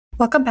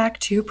Welcome back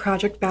to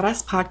Project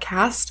Badass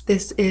Podcast.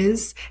 This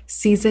is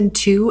Season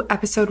 2,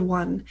 Episode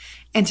 1.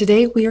 And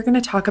today we are going to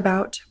talk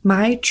about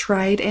my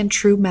tried and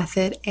true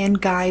method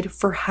and guide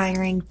for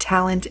hiring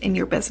talent in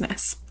your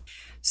business.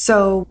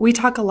 So we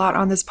talk a lot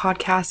on this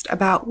podcast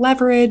about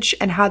leverage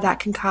and how that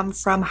can come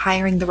from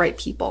hiring the right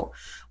people.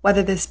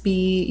 Whether this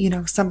be,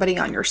 somebody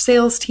on your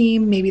sales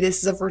team, maybe this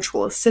is a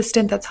virtual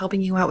assistant that's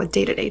helping you out with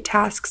day-to-day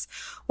tasks.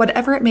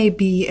 Whatever it may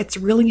be, it's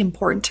really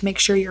important to make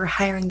sure you're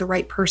hiring the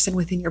right person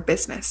within your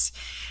business.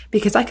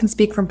 Because I can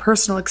speak from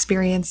personal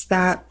experience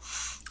that,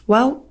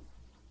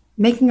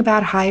 making a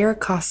bad hire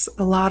costs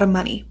a lot of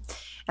money.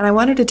 And I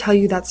wanted to tell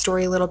you that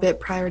story a little bit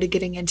prior to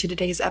getting into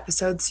today's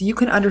episode so you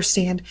can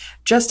understand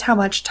just how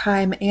much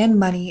time and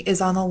money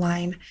is on the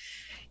line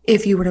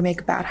if you were to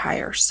make a bad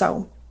hire.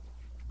 So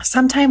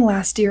sometime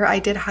last year, I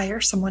did hire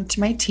someone to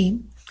my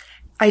team.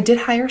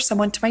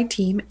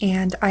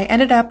 And I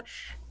ended up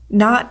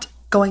not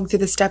going through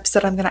the steps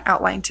that I'm going to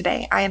outline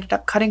today. I ended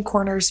up cutting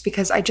corners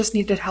because I just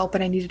needed help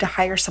and I needed to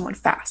hire someone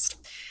fast.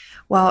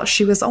 Well,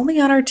 she was only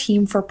on our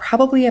team for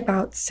probably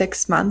about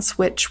 6 months,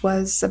 which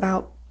was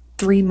about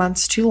 3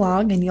 months too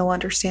long, and you'll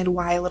understand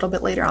why a little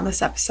bit later on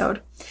this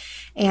episode.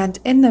 And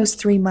in those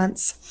 3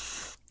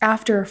 months,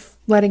 after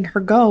letting her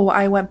go,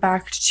 I went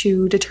back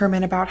to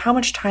determine about how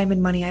much time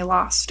and money I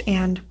lost.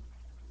 And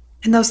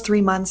in those 3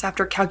 months,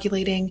 after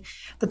calculating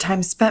the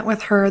time spent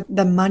with her,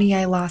 the money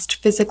I lost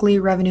physically,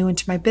 revenue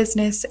into my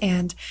business,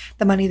 and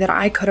the money that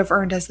I could have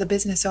earned as the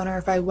business owner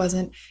if I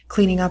wasn't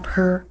cleaning up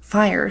her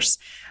fires,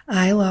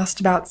 I lost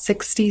about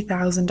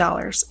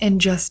 $60,000 in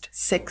just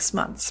 6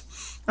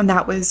 months. And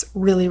that was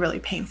really, really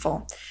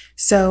painful.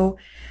 So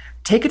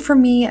take it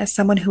from me as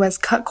someone who has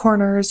cut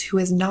corners, who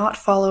has not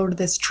followed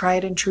this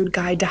tried and true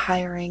guide to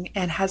hiring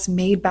and has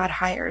made bad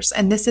hires.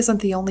 And this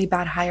isn't the only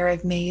bad hire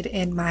I've made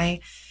in my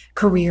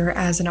career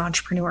as an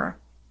entrepreneur.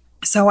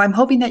 So I'm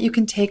hoping that you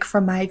can take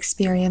from my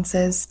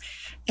experiences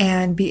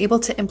and be able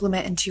to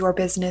implement into your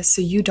business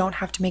so you don't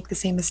have to make the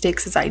same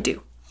mistakes as I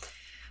do.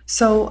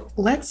 So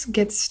let's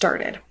get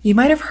started. You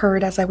might have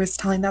heard as I was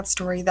telling that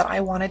story that I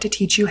wanted to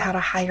teach you how to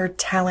hire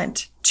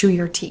talent to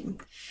your team.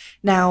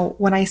 Now,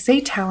 when I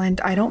say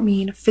talent, I don't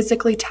mean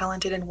physically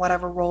talented in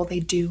whatever role they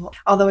do,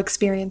 although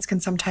experience can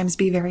sometimes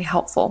be very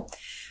helpful.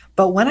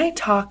 But when I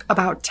talk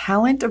about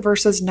talent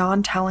versus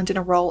non-talent in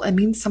a role, it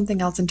means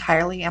something else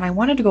entirely, and I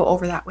wanted to go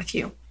over that with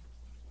you.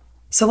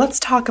 So let's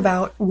talk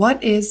about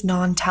what is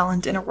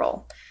non-talent in a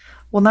role.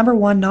 Well, number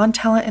one,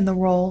 non-talent in the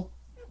role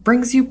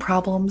brings you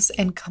problems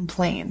and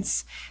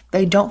complains.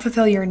 They don't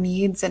fulfill your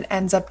needs and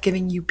ends up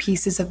giving you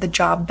pieces of the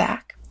job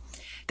back.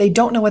 They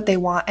don't know what they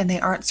want and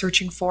they aren't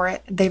searching for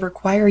it. They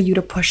require you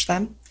to push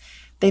them.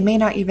 They may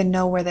not even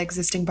know where the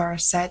existing bar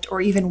is set or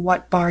even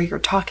what bar you're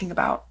talking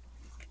about.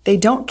 They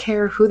don't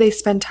care who they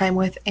spend time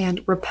with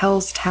and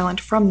repels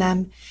talent from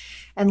them.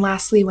 And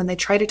lastly, when they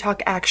try to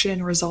talk action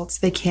and results,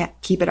 they can't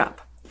keep it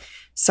up.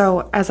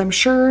 So as I'm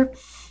sure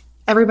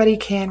everybody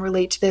can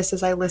relate to this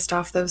as I list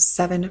off those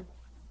 7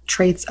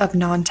 traits of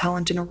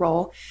non-talent in a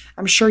role,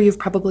 I'm sure you've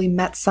probably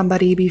met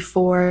somebody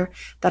before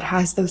that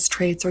has those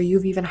traits, or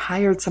you've even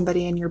hired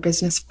somebody in your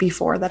business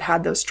before that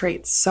had those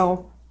traits.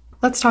 So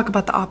let's talk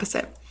about the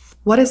opposite.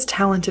 What is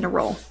talent in a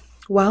role?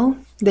 Well,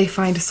 they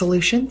find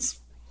solutions.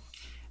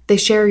 They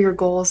share your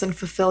goals and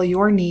fulfill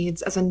your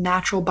needs as a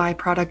natural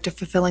byproduct of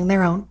fulfilling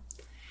their own.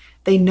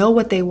 They know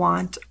what they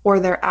want, or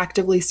they're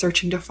actively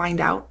searching to find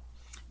out.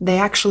 They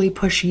actually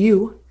push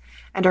you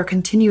and are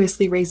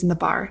continuously raising the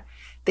bar.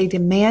 They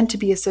demand to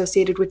be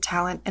associated with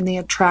talent and they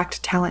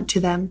attract talent to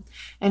them.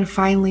 And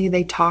finally,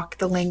 they talk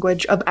the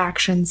language of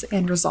actions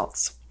and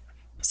results.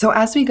 So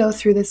as we go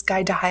through this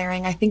guide to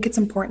hiring, I think it's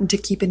important to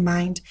keep in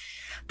mind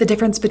the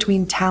difference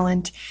between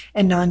talent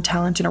and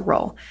non-talent in a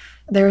role.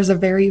 There is a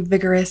very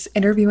vigorous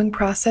interviewing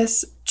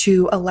process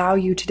to allow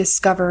you to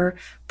discover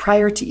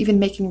prior to even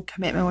making a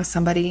commitment with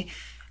somebody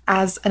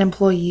as an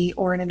employee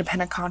or an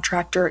independent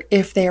contractor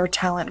if they are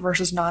talent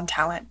versus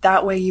non-talent.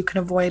 That way you can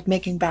avoid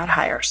making bad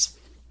hires.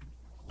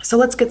 So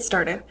let's get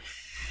started.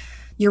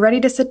 You're ready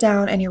to sit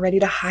down and you're ready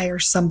to hire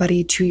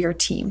somebody to your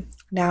team.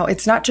 Now,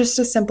 it's not just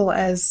as simple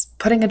as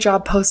putting a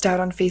job post out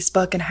on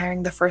Facebook and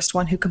hiring the first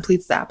one who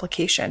completes the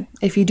application.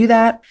 If you do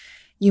that,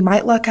 you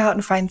might luck out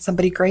and find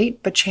somebody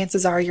great, but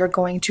chances are you're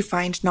going to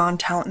find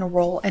non-talent in a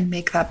role and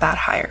make that bad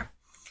hire.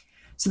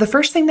 So the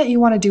first thing that you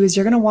want to do is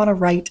you're going to want to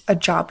write a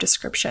job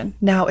description.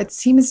 Now, it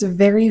seems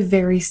very,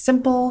 very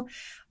simple,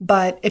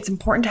 but it's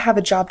important to have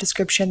a job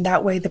description.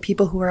 That way, the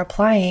people who are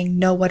applying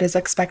know what is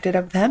expected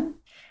of them,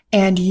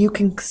 and you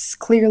can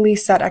clearly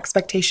set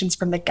expectations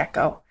from the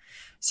get-go.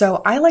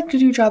 So I like to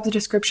do job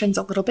descriptions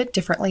a little bit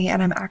differently,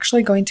 and I'm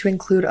actually going to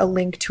include a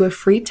link to a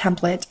free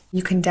template.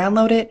 You can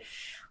download it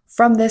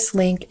from this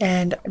link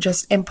and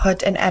just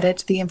input and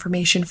edit the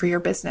information for your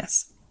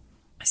business.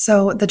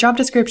 So the job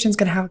description is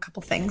going to have a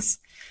couple things.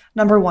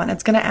 Number one,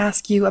 it's going to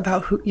ask you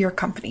about your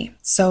company.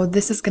 So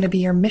this is going to be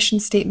your mission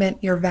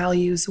statement, your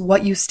values,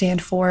 what you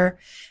stand for,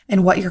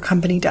 and what your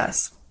company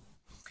does.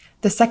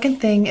 The second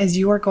thing is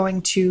you are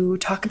going to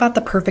talk about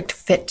the perfect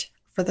fit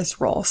for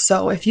this role.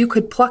 So if you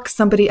could pluck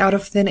somebody out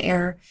of thin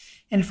air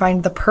and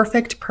find the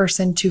perfect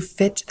person to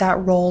fit that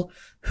role,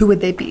 who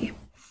would they be?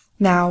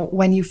 Now,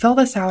 when you fill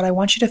this out, I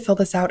want you to fill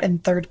this out in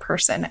third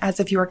person, as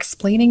if you're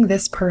explaining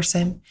this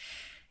person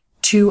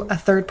to a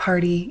third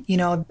party.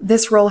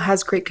 This role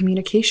has great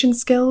communication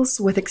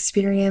skills with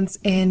experience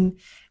in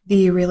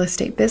the real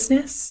estate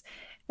business.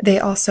 They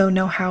also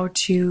know how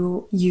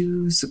to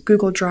use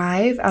Google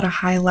Drive at a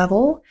high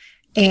level,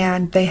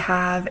 and they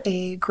have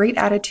a great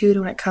attitude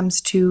when it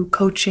comes to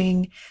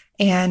coaching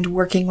and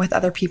working with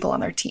other people on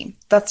their team.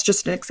 That's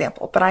just an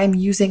example, but I am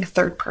using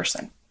third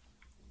person.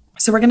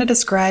 So we're going to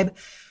describe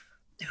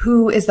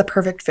who is the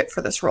perfect fit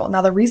for this role.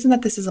 Now, the reason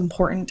that this is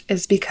important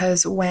is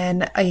because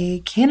when a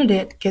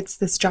candidate gets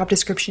this job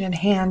description in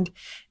hand,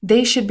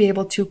 they should be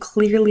able to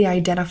clearly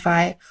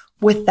identify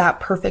with that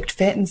perfect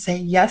fit and say,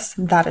 yes,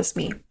 that is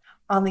me.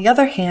 On the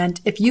other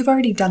hand, if you've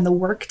already done the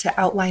work to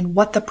outline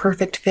what the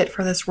perfect fit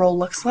for this role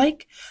looks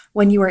like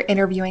when you are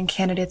interviewing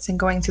candidates and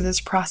going through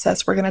this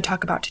process we're going to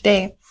talk about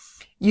today,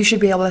 you should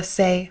be able to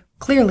say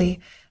clearly,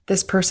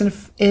 this person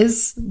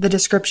is the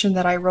description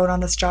that I wrote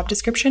on this job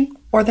description,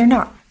 or they're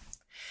not.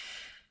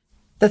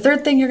 The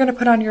third thing you're going to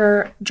put on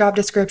your job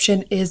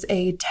description is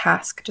a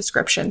task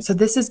description. So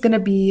this is going to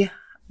be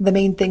the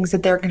main things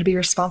that they're going to be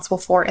responsible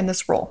for in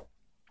this role.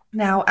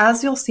 Now,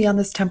 as you'll see on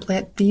this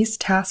template, these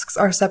tasks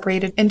are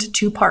separated into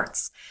two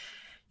parts.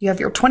 You have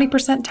your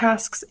 20%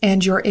 tasks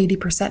and your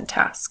 80%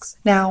 tasks.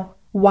 Now,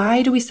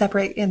 why do we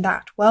separate in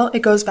that? Well,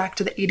 it goes back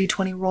to the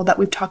 80-20 rule that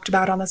we've talked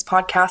about on this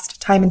podcast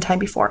time and time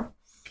before.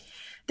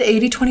 The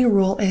 80-20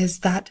 rule is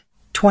that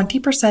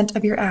 20%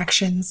 of your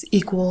actions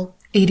equal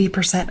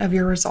 80% of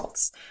your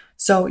results.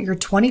 So your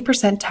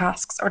 20%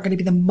 tasks are going to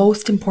be the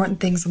most important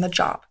things on the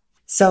job.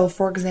 So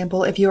for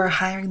example, if you are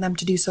hiring them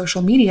to do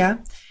social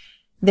media,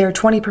 their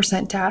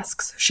 20%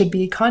 tasks should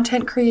be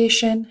content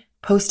creation,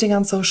 posting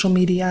on social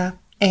media,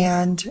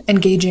 and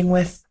engaging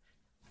with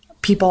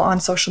people on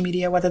social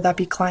media, whether that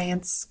be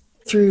clients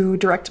through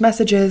direct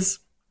messages,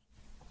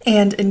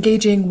 and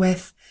engaging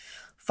with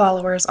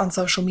followers on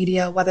social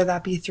media, whether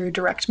that be through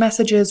direct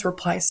messages,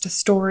 replies to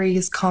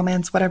stories,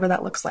 comments, whatever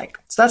that looks like.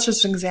 So that's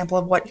just an example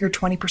of what your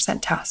 20%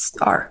 tasks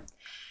are.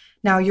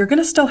 Now, you're going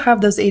to still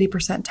have those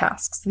 80%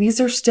 tasks. These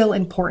are still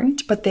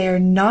important, but they are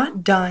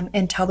not done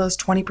until those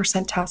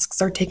 20%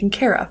 tasks are taken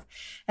care of.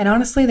 And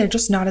honestly, they're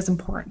just not as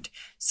important.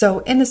 So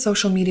in the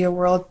social media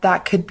world,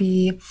 that could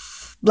be,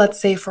 let's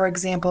say, for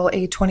example,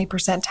 a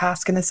 20%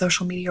 task in the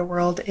social media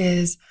world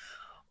is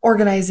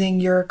organizing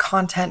your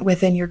content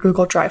within your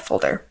Google Drive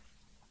folder.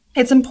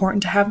 It's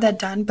important to have that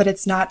done, but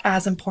it's not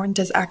as important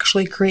as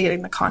actually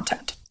creating the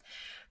content.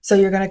 So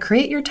you're going to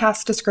create your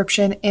task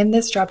description. In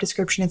this job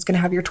description, it's going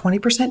to have your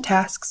 20%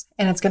 tasks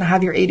and it's going to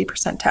have your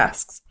 80%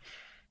 tasks.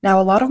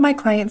 Now, a lot of my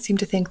clients seem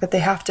to think that they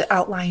have to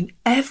outline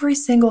every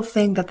single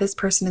thing that this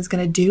person is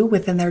going to do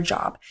within their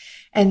job.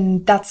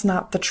 And that's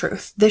not the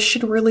truth. This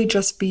should really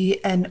just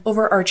be an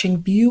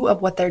overarching view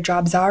of what their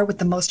jobs are with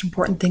the most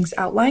important things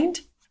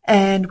outlined.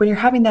 And when you're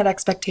having that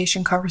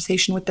expectation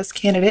conversation with this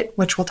candidate,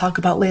 which we'll talk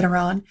about later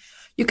on,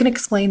 you can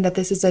explain that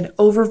this is an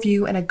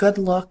overview and a good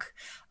look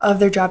of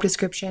their job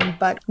description,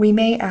 but we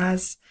may,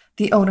 as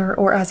the owner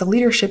or as a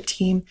leadership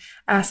team,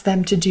 ask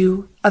them to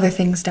do other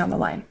things down the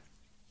line.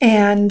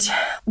 And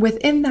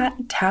within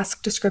that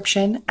task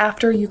description,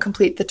 after you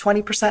complete the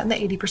 20% and the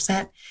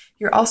 80%,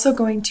 you're also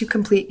going to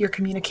complete your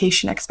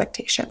communication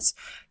expectations.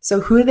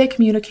 So who do they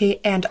communicate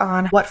and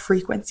on what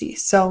frequency?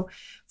 So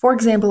for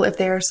example, if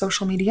they're a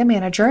social media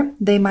manager,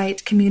 they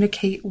might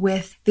communicate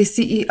with the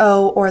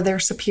CEO or their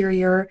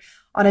superior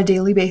on a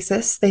daily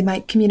basis. They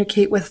might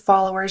communicate with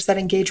followers that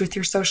engage with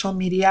your social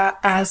media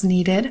as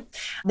needed.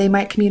 They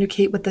might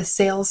communicate with the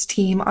sales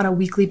team on a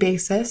weekly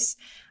basis.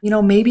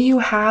 Maybe you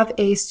have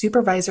a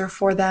supervisor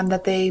for them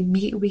that they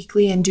meet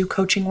weekly and do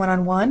coaching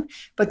one-on-one,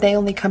 but they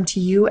only come to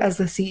you as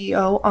the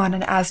CEO on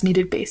an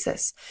as-needed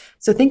basis.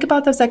 So think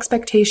about those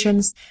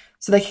expectations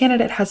so the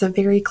candidate has a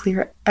very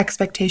clear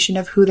expectation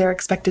of who they're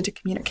expected to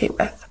communicate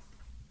with.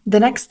 The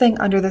next thing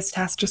under this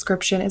task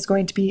description is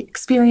going to be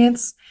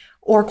experience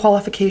or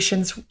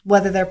qualifications,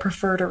 whether they're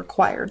preferred or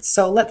required.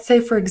 So let's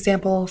say, for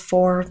example,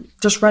 for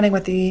just running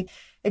with the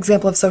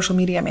example of social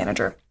media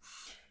manager,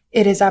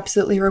 it is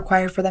absolutely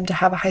required for them to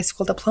have a high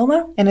school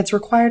diploma, and it's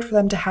required for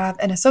them to have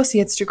an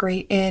associate's degree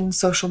in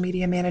social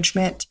media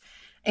management.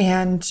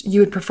 And you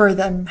would prefer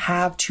them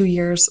have 2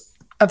 years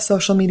of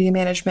social media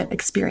management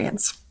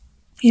experience.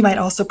 You might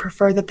also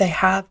prefer that they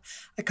have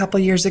a couple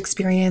years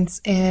experience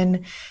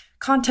in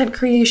content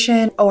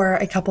creation or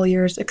a couple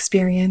years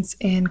experience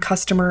in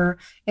customer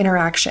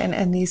interaction,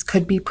 and these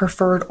could be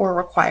preferred or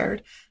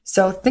required.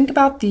 So think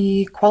about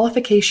the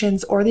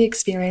qualifications or the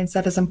experience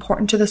that is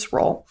important to this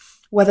role,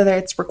 whether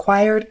it's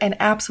required and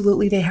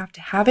absolutely they have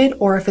to have it,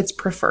 or if it's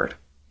preferred.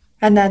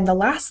 And then the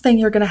last thing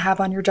you're going to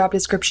have on your job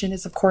description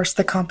is, of course,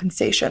 the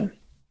compensation.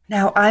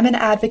 Now, I'm an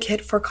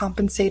advocate for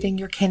compensating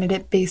your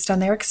candidate based on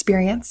their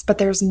experience, but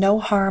there's no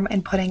harm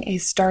in putting a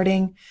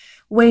starting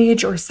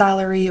wage or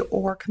salary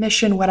or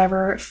commission,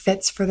 whatever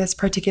fits for this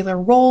particular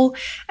role.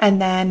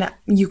 And then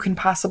you can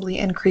possibly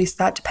increase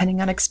that depending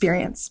on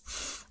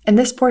experience. In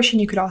this portion,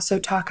 you could also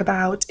talk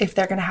about if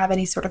they're going to have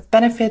any sort of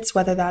benefits,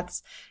 whether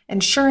that's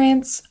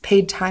insurance,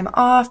 paid time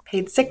off,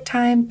 paid sick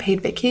time,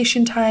 paid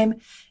vacation time,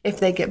 if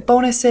they get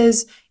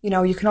bonuses.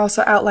 You can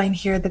also outline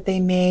here that they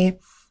may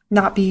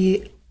not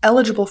be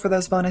eligible for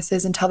those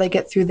bonuses until they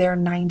get through their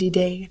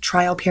 90-day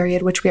trial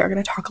period, which we are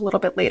going to talk a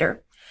little bit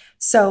later.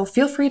 So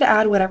feel free to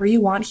add whatever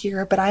you want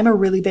here, but I'm a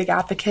really big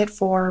advocate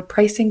for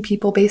pricing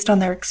people based on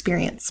their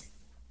experience.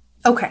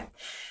 Okay,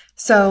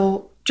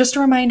 so just a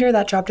reminder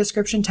that job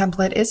description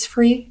template is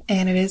free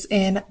and it is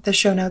in the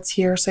show notes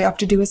here. So all you have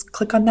to do is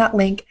click on that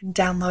link and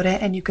download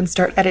it and you can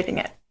start editing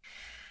it.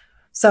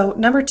 So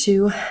number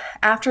 2,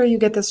 after you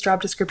get this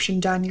job description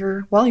done,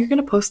 you're going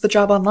to post the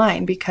job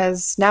online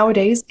because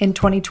nowadays in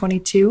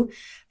 2022,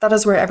 that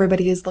is where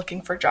everybody is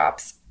looking for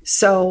jobs.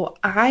 So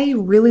I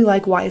really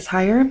like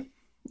WiseHire.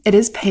 It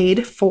is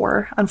paid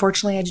for.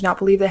 Unfortunately, I do not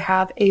believe they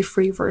have a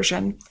free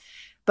version.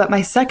 But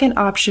my second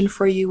option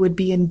for you would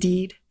be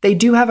Indeed. They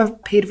do have a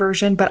paid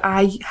version, but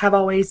I have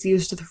always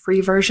used the free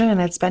version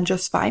and it's been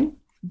just fine.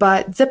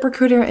 But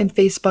ZipRecruiter and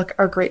Facebook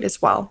are great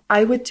as well.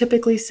 I would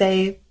typically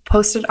say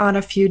post it on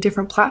a few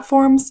different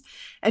platforms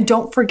and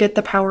don't forget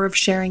the power of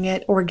sharing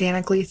it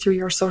organically through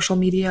your social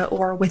media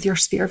or with your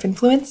sphere of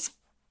influence.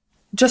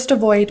 Just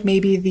avoid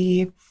maybe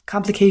the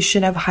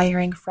complication of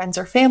hiring friends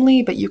or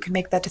family, but you can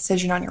make that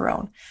decision on your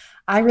own.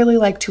 I really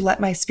like to let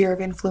my sphere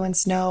of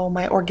influence know,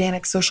 my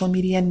organic social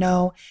media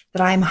know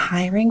that I'm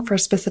hiring for a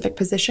specific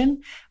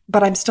position,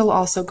 but I'm still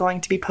also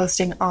going to be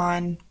posting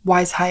on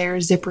WiseHire,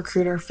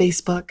 ZipRecruiter,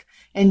 Facebook,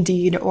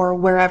 Indeed, or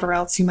wherever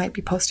else you might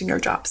be posting your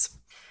jobs.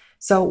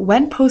 So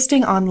when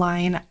posting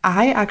online,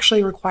 I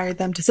actually require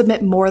them to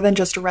submit more than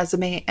just a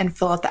resume and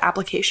fill out the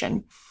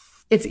application.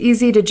 It's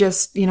easy to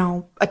just,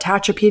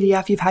 attach a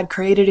PDF you've had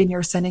created and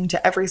you're sending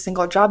to every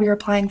single job you're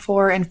applying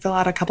for and fill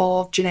out a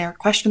couple of generic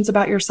questions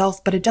about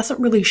yourself, but it doesn't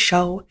really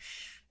show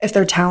if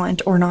they're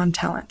talent or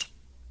non-talent.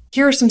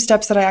 Here are some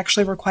steps that I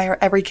actually require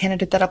every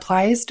candidate that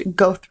applies to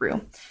go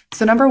through.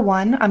 So number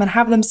 1, I'm going to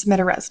have them submit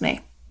a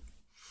resume,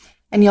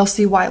 and you'll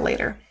see why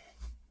later.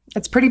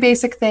 It's a pretty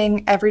basic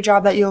thing. Every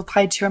job that you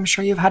applied to, I'm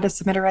sure you've had to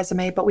submit a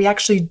resume, but we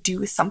actually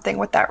do something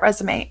with that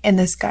resume in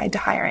this guide to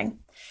hiring.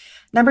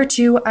 Number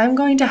 2, I'm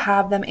going to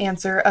have them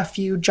answer a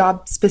few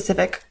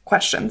job-specific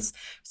questions.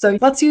 So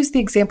let's use the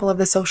example of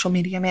the social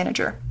media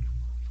manager.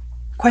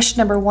 Question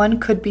number 1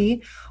 could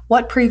be,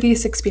 what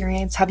previous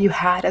experience have you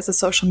had as a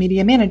social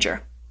media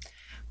manager?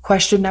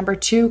 Question number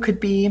 2 could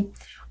be,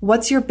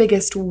 what's your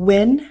biggest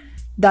win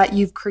that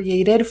you've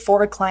created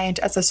for a client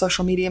as a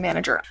social media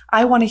manager?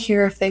 I want to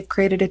hear if they've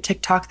created a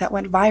TikTok that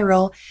went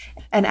viral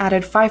and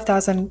added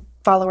 5,000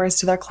 followers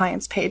to their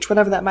client's page,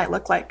 whatever that might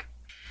look like.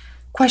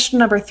 Question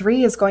number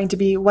 3 is going to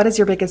be, what is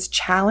your biggest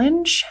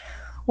challenge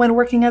when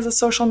working as a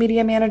social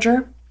media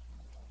manager?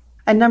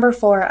 And number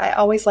 4, I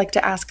always like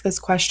to ask this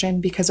question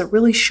because it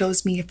really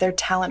shows me if they're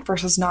talent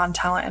versus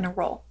non-talent in a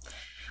role.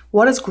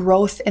 What does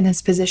growth in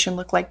this position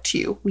look like to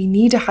you? We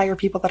need to hire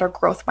people that are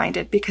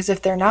growth-minded because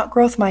if they're not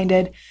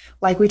growth-minded,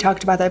 like we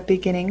talked about at the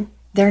beginning,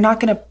 they're not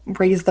going to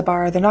raise the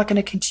bar. They're not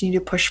going to continue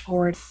to push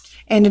forward.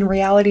 And in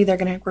reality, they're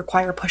going to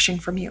require pushing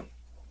from you.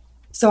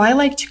 So I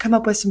like to come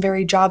up with some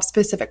very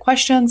job-specific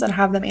questions and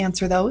have them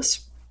answer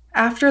those.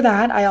 After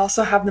that, I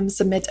also have them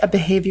submit a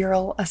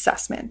behavioral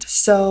assessment.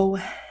 So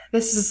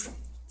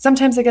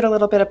sometimes I get a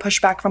little bit of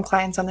pushback from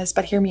clients on this,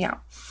 but hear me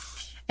out.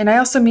 And I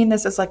also mean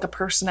this as like a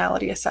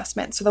personality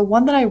assessment. So the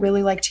one that I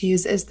really like to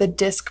use is the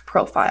DISC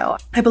profile.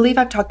 I believe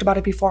I've talked about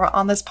it before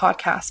on this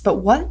podcast, but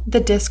what the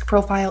DISC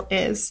profile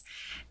is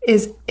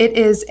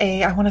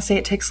I want to say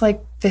it takes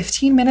like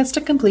 15 minutes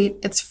to complete.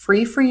 It's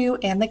free for you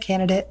and the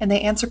candidate, and they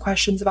answer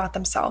questions about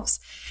themselves.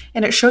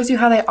 And it shows you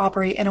how they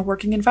operate in a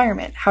working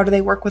environment. How do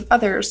they work with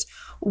others?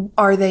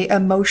 Are they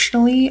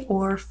emotionally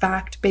or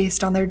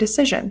fact-based on their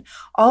decision?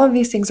 All of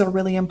these things are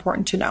really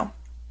important to know.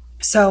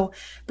 So,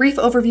 brief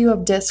overview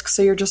of DISC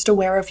so you're just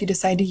aware if you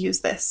decide to use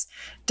this.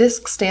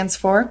 DISC stands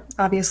for,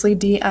 obviously,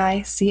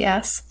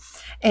 DICS,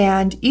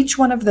 and each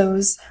one of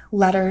those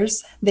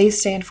letters, they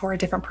stand for a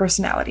different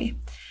personality.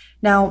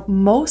 Now,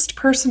 most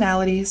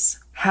personalities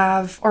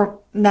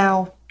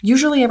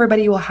usually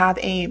everybody will have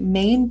a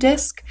main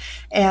DISC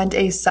and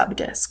a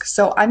sub-DISC.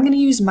 So I'm going to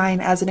use mine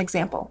as an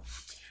example.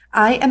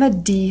 I am a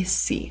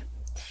DC.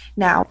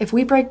 Now, if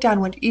we break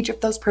down what each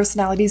of those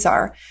personalities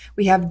are,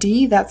 we have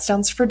D, that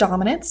stands for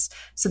dominance.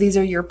 So these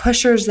are your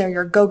pushers, they're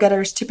your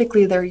go-getters.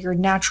 Typically, they're your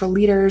natural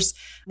leaders.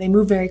 They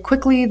move very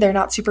quickly. They're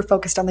not super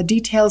focused on the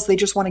details. They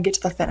just want to get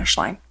to the finish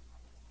line.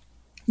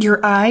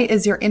 Your I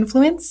is your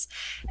influence.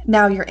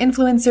 Now, your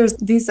influencers,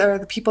 these are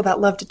the people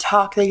that love to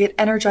talk. They get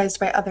energized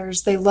by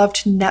others. They love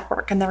to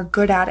network and they're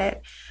good at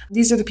it.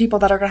 These are the people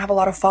that are going to have a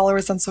lot of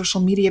followers on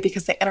social media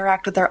because they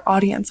interact with their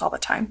audience all the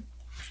time.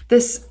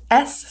 This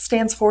S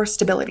stands for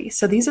stability.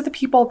 So these are the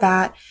people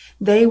that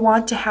they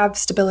want to have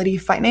stability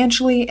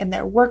financially in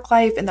their work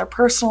life, in their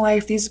personal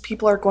life. These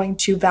people are going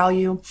to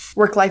value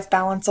work-life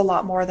balance a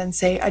lot more than,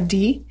 say, a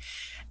D.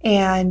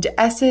 And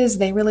S's,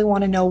 they really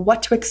want to know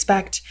what to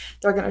expect.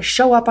 They're going to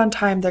show up on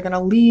time, they're going to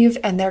leave,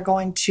 and they're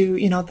going to,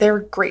 they're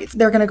great.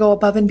 They're going to go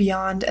above and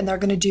beyond, and they're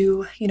going to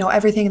do,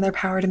 everything in their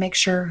power to make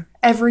sure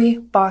every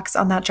box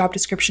on that job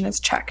description is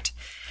checked.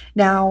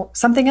 Now,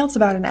 something else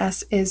about an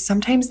S is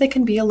sometimes they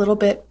can be a little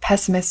bit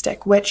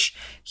pessimistic, which,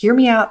 hear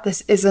me out,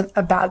 this isn't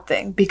a bad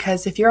thing,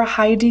 because if you're a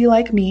high D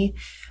like me,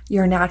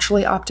 you're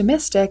naturally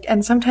optimistic,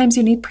 and sometimes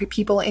you need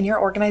people in your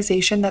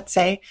organization that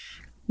say,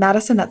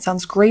 Madison, that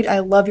sounds great. I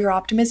love your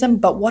optimism,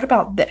 but what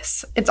about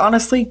this? It's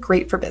honestly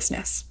great for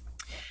business.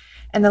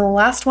 And then the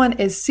last one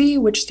is C,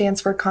 which stands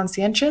for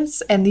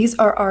conscientious, and these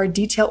are our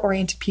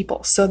detail-oriented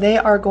people. So they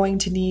are going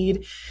to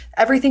need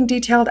everything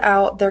detailed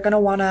out. They're going to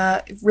want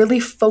to really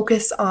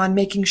focus on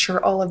making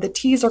sure all of the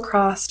T's are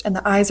crossed and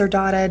the I's are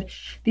dotted.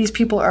 These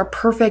people are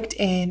perfect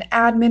in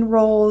admin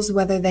roles,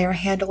 whether they are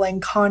handling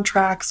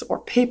contracts or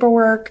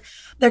paperwork.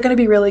 They're going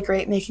to be really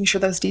great making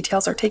sure those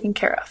details are taken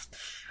care of.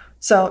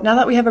 So now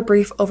that we have a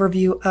brief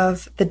overview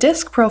of the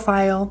DISC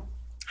profile,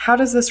 how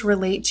does this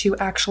relate to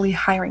actually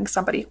hiring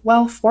somebody?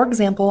 Well, for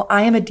example,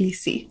 I am a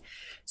DC.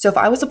 So if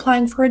I was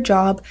applying for a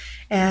job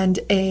and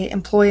an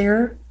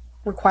employer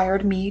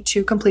required me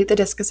to complete the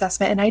DISC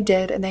assessment, and I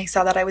did, and they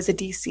saw that I was a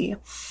DC,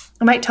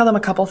 I might tell them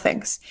a couple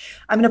things.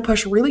 I'm going to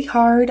push really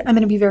hard. I'm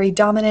going to be very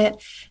dominant.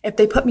 If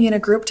they put me in a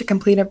group to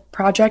complete a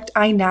project,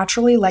 I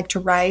naturally like to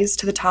rise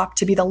to the top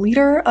to be the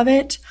leader of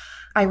it.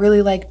 I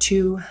really like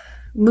to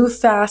move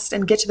fast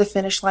and get to the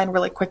finish line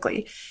really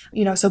quickly.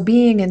 So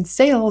being in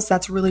sales,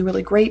 that's really,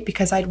 really great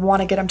because I'd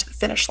want to get them to the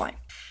finish line.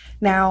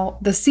 Now,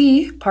 the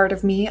C part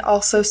of me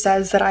also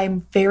says that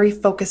I'm very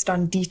focused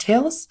on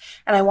details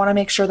and I want to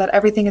make sure that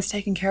everything is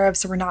taken care of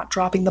so we're not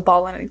dropping the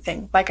ball on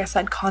anything. Like I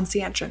said,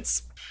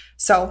 conscientious.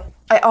 So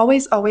I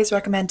always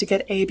recommend to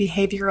get a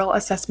behavioral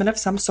assessment of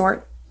some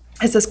sort,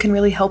 as this can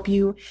really help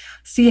you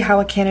see how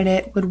a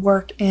candidate would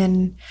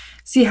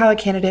see how a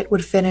candidate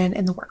would fit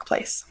in the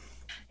workplace.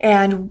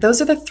 And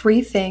those are the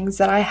 3 things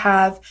that I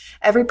have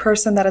every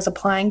person that is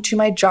applying to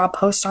my job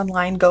post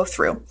online go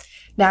through.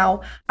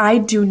 Now, I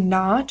do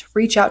not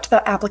reach out to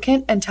the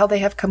applicant until they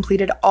have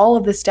completed all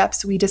of the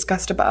steps we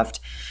discussed above.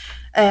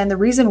 And the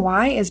reason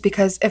why is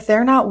because if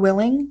they're not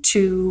willing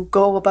to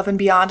go above and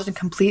beyond and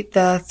complete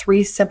the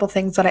 3 simple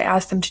things that I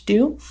asked them to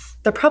do,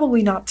 they're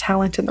probably not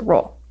talented in the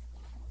role.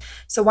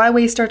 So why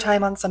waste our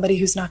time on somebody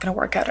who's not going to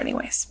work out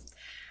anyways?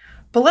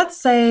 But let's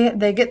say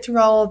they get through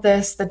all of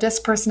this, the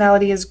DISC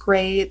personality is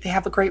great, they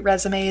have a great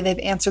resume, they've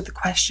answered the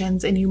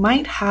questions, and you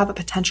might have a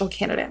potential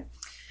candidate.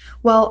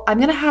 Well, I'm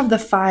going to have the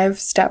 5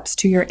 steps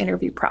to your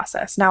interview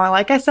process. Now,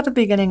 like I said at the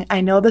beginning, I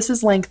know this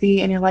is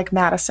lengthy, and you're like,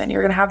 Madison,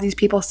 you're going to have these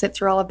people sit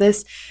through all of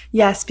this?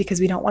 Yes, because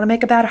we don't want to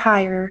make a bad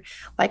hire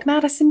like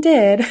Madison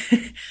did.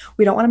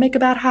 We don't want to make a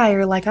bad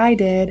hire like I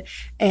did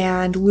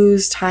and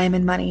lose time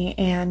and money,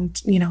 and,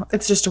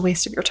 it's just a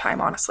waste of your time,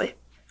 honestly.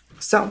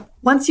 So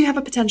once you have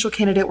a potential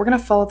candidate, we're going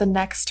to follow the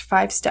next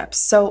 5 steps.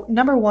 So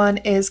number 1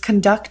 is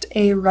conduct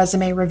a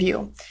resume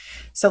review.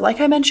 So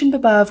like I mentioned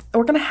above,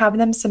 we're going to have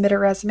them submit a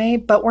resume,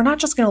 but we're not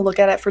just going to look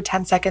at it for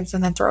 10 seconds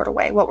and then throw it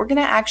away. What we're going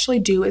to actually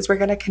do is we're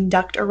going to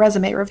conduct a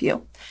resume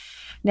review.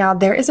 Now,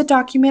 there is a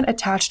document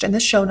attached in the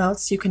show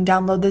notes. You can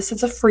download this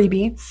as a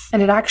freebie,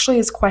 and it actually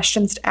is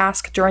questions to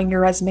ask during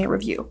your resume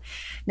review.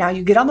 Now,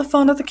 you get on the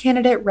phone with the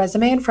candidate,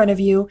 resume in front of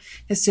you,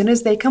 as soon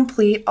as they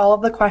complete all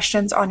of the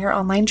questions on your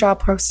online job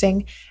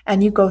posting,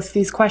 and you go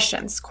through these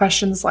questions.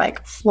 Questions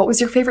like, what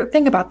was your favorite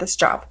thing about this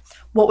job?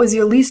 What was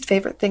your least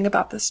favorite thing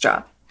about this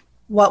job?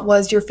 What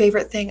was your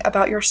favorite thing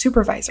about your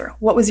supervisor?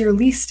 What was your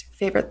least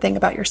favorite thing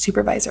about your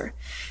supervisor?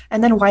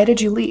 And then why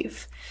did you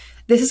leave?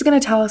 This is going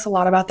to tell us a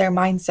lot about their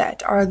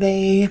mindset. Are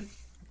they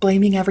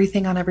blaming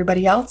everything on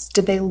everybody else?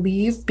 Did they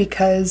leave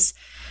because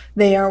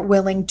they are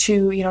willing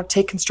to,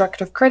 take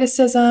constructive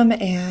criticism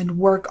and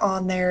work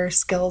on their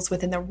skills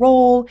within the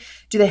role?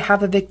 Do they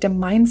have a victim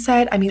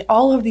mindset? I mean,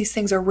 all of these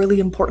things are really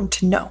important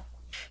to know.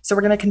 So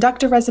we're going to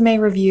conduct a resume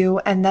review.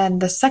 And then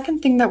the second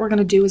thing that we're going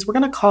to do is we're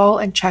going to call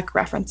and check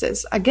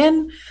references.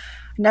 Again,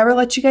 never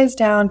let you guys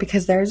down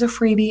because there's a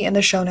freebie in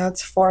the show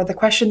notes for the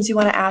questions you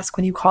want to ask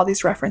when you call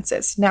these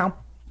references. Now,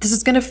 this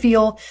is going to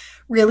feel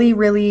really,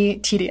 really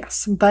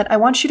tedious, but I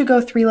want you to go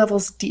 3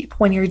 levels deep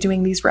when you're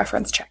doing these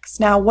reference checks.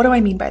 Now, what do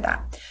I mean by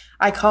that?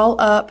 I call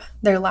up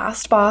their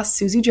last boss,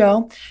 Susie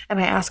Joe,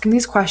 and I ask them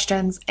these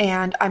questions,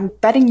 and I'm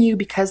betting you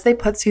because they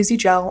put Susie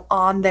Joe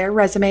on their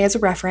resume as a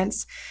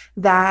reference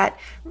that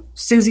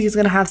Susie is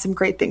going to have some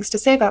great things to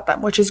say about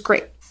them, which is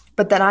great.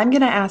 But then I'm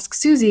going to ask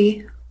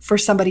Susie for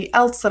somebody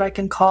else that I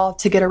can call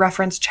to get a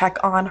reference check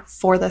on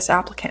for this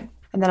applicant.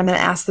 And then I'm going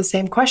to ask the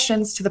same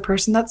questions to the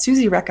person that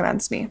Susie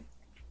recommends me.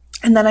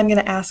 And then I'm going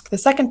to ask the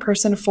second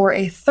person for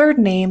a third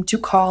name to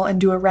call and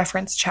do a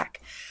reference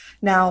check.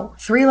 Now,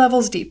 3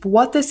 levels deep,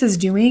 what this is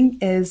doing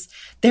is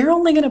they're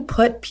only going to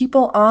put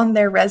people on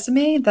their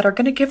resume that are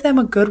going to give them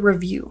a good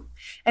review.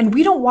 And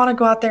we don't want to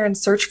go out there and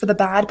search for the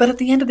bad, but at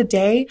the end of the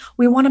day,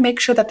 we want to make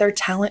sure that they're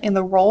talent in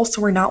the role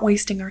so we're not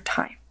wasting our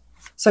time.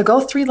 So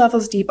go 3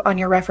 levels deep on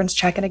your reference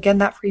check. And again,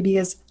 that freebie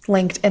is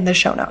linked in the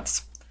show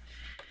notes.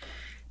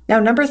 Now,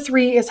 number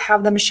 3 is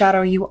have them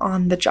shadow you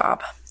on the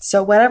job.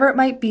 So whatever it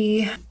might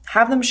be,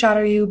 have them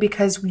shadow you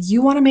because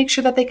you want to make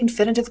sure that they can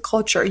fit into the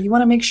culture. You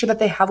want to make sure that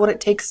they have what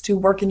it takes to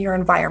work in your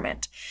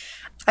environment.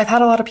 I've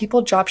had a lot of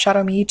people job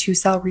shadow me to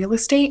sell real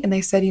estate, and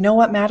they said, you know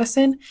what,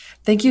 Madison,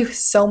 thank you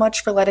so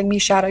much for letting me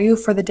shadow you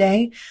for the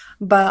day.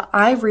 But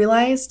I've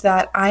realized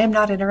that I am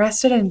not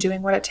interested in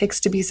doing what it takes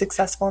to be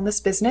successful in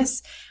this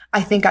business.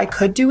 I think I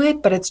could do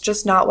it, but it's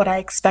just not what I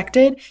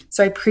expected.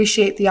 So I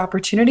appreciate the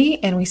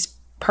opportunity, and we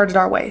parted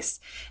our ways.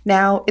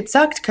 Now, it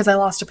sucked because I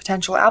lost a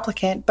potential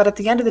applicant, but at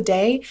the end of the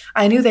day,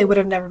 I knew they would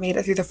have never made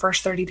it through the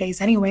first 30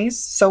 days anyways.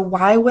 So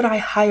why would I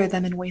hire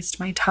them and waste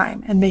my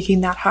time in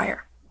making that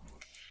hire?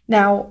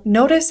 Now,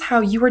 notice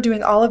how you are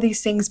doing all of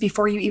these things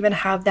before you even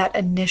have that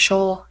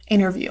initial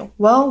interview.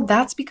 Well,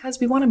 that's because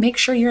we want to make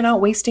sure you're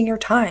not wasting your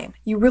time.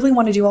 You really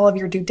want to do all of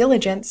your due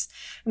diligence.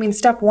 I mean,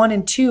 step 1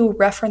 and 2,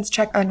 reference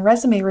check and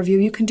resume review,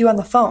 you can do on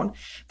the phone.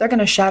 They're going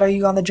to shadow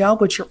you on the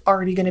job, which you're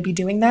already going to be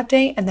doing that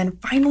day. And then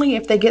finally,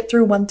 if they get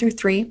through 1 through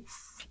 3,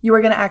 you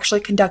are going to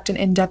actually conduct an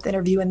in-depth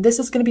interview. And this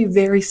is going to be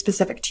very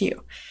specific to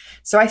you.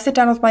 So I sit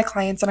down with my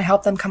clients and I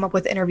help them come up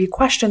with interview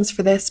questions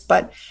for this,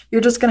 but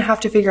you're just going to have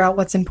to figure out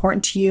what's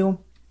important to you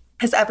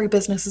because every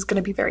business is going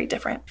to be very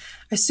different.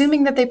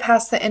 Assuming that they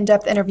pass the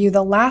in-depth interview,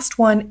 the last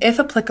one,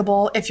 if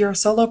applicable, if you're a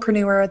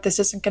solopreneur, this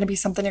isn't going to be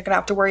something you're going to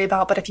have to worry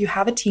about. But if you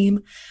have a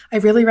team, I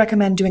really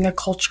recommend doing a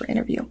culture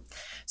interview.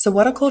 So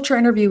what a culture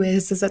interview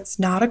is it's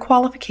not a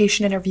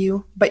qualification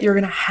interview, but you're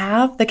going to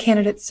have the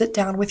candidates sit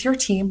down with your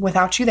team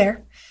without you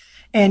there,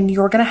 and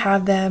you're going to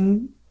have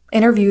them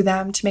interview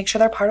them to make sure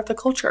they're part of the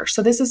culture.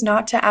 So this is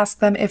not to ask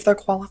them if they're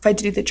qualified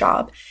to do the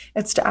job.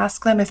 It's to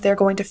ask them if they're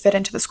going to fit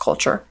into this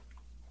culture.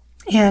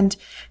 And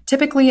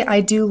typically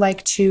I do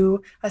like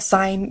to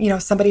assign,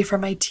 somebody from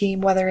my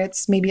team, whether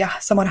it's maybe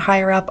someone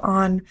higher up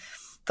on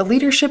the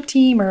leadership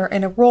team or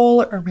in a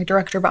role or my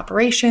director of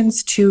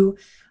operations to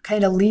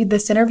kind of lead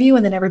this interview,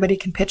 and then everybody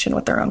can pitch in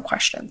with their own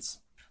questions.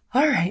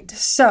 All right.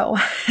 So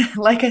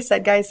like I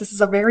said, guys, this is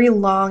a very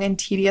long and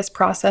tedious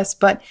process,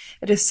 but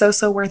it is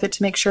so worth it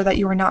to make sure that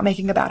you are not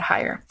making a bad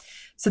hire.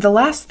 So the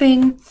last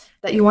thing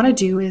that you want to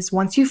do is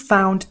once you've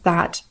found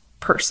that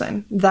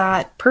person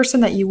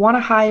that you want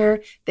to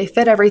hire, they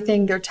fit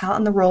everything, they're talent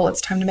in the role,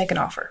 it's time to make an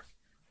offer.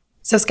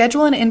 So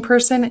schedule an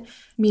in-person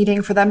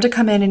meeting for them to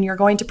come in, and you're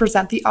going to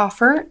present the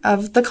offer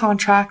of the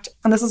contract.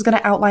 And this is going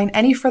to outline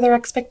any further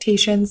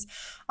expectations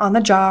on the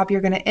job.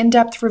 You're going to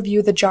in-depth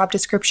review the job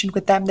description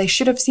with them. They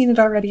should have seen it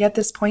already at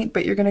this point,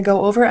 but you're going to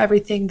go over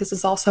everything. This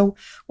is also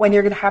when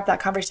you're going to have that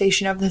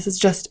conversation of this is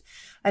just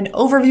an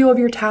overview of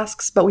your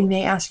tasks, but we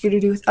may ask you to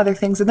do other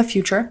things in the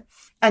future.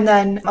 And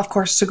then, of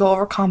course, to go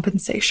over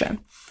compensation.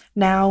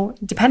 Now,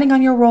 depending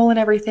on your role and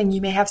everything, you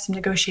may have some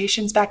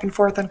negotiations back and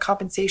forth on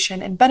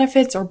compensation and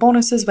benefits or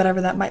bonuses, whatever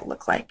that might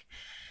look like.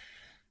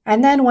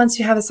 And then once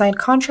you have a signed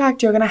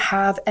contract, you're going to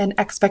have an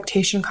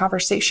expectation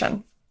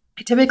conversation.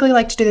 I typically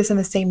like to do this in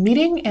the same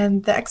meeting,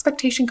 and the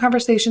expectation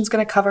conversation is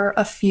going to cover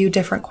a few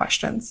different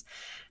questions.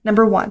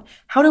 Number 1,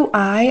 how do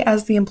I,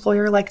 as the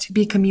employer, like to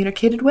be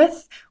communicated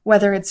with?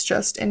 Whether it's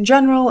just in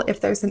general, if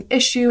there's an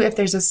issue, if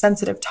there's a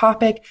sensitive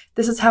topic,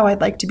 this is how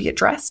I'd like to be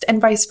addressed, and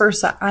vice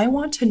versa. I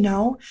want to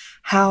know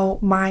how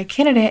my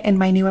candidate and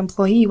my new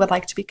employee would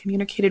like to be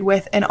communicated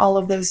with in all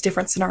of those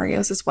different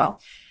scenarios as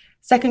well.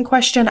 Second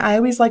question, I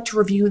always like to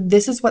review,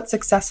 this is what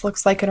success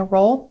looks like in a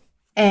role,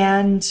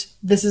 and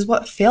this is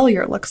what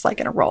failure looks like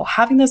in a role.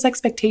 Having those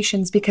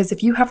expectations, because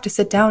if you have to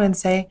sit down and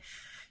say,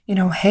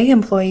 hey,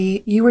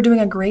 employee, you were doing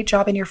a great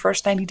job in your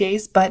first 90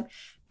 days, but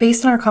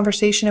based on our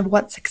conversation of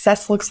what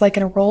success looks like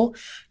in a role,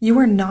 you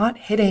are not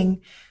hitting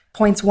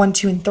points 1,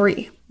 2, and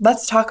 3.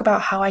 Let's talk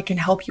about how I can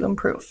help you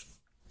improve.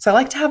 So I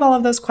like to have all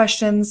of those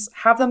questions,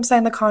 have them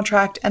sign the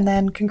contract, and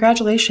then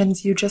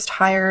congratulations, you just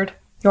hired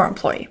your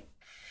employee.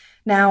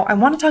 Now, I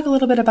want to talk a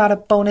little bit about a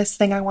bonus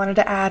thing I wanted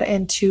to add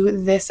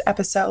into this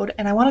episode,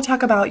 and I want to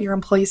talk about your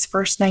employee's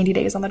first 90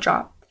 days on the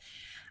job.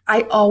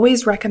 I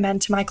always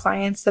recommend to my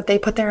clients that they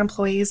put their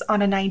employees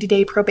on a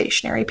 90-day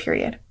probationary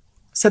period.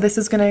 So this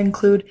is going to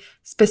include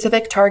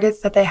specific targets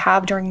that they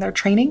have during their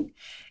training.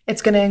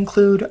 It's going to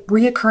include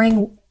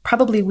reoccurring,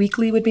 probably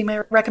weekly would be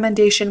my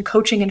recommendation,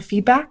 coaching and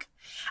feedback.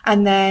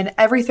 And then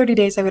every 30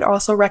 days, I would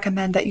also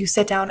recommend that you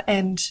sit down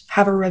and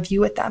have a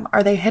review with them.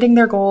 Are they hitting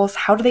their goals?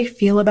 How do they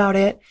feel about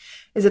it?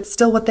 Is it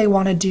still what they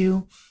want to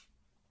do?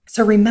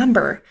 So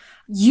remember,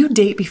 you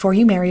date before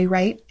you marry,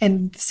 right?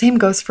 And the same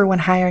goes for when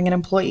hiring an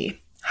employee.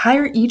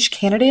 Hire each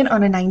candidate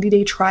on a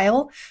 90-day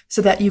trial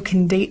so that you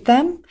can date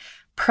them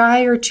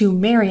prior to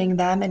marrying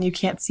them. And you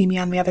can't see me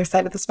on the other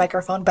side of this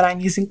microphone, but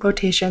I'm using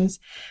quotations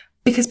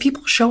because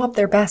people show up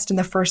their best in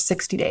the first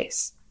 60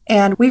 days.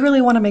 And we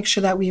really want to make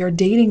sure that we are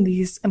dating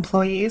these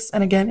employees,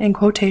 and again, in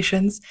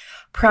quotations,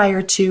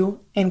 prior to,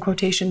 in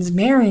quotations,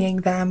 marrying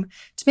them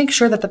to make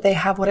sure that they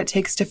have what it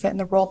takes to fit in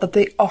the role, that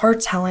they are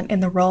talent in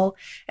the role,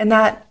 and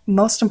that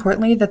most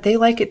importantly, that they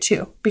like it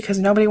too, because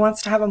nobody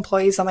wants to have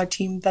employees on their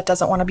team that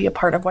doesn't want to be a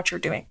part of what you're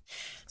doing.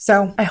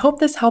 So I hope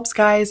this helps,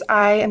 guys.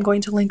 I am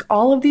going to link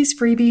all of these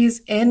freebies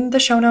in the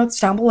show notes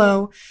down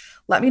below.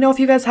 Let me know if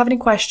you guys have any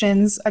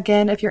questions.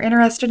 Again, if you're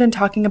interested in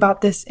talking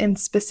about this in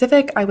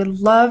specific, I would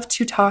love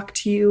to talk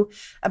to you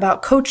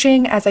about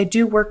coaching, as I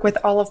do work with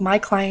all of my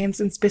clients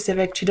in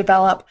specific to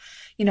develop,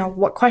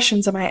 what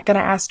questions am I going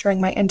to ask during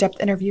my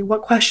in-depth interview?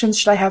 What questions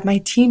should I have my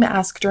team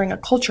ask during a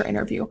culture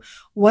interview?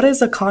 What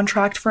does a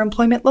contract for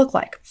employment look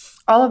like?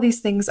 All of these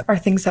things are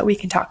things that we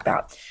can talk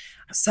about.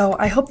 So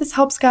I hope this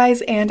helps,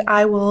 guys, and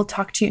I will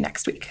talk to you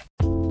next week.